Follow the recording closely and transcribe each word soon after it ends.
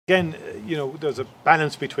again, there's a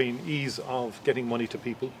balance between ease of getting money to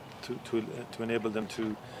people to enable them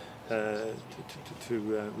to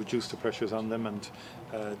reduce the pressures on them, and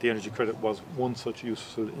the energy credit was one such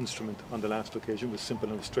useful instrument on the last occasion. It was simple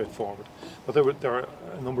and straightforward. But there are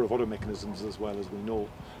a number of other mechanisms as well, as we know,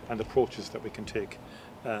 and approaches that we can take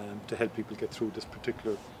to help people get through this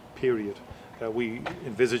particular period. We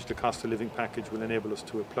envisage the cost of living package will enable us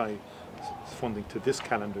to apply funding to this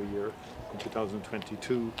calendar year in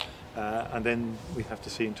 2022, and then we have to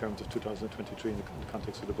see in terms of 2023 in the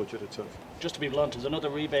context of the budget itself. Just to be blunt, there's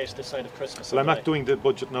another rebate this side of Christmas. Well, I'm not doing the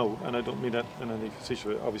budget now, and I don't mean that in any facetious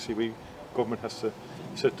way. Obviously, government has to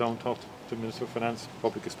sit down, talk to the Minister of Finance,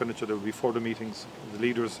 public expenditure. There will be further meetings of the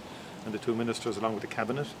leaders and the two ministers along with the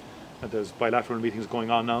Cabinet. And there's bilateral meetings going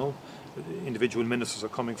on now. Individual ministers are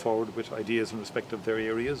coming forward with ideas in respect of their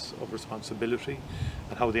areas of responsibility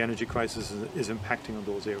and how the energy crisis is impacting on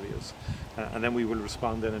those areas. And then we will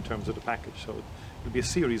respond then in terms of the package. So it will be a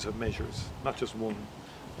series of measures, not just one,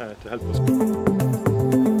 to help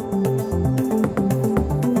us.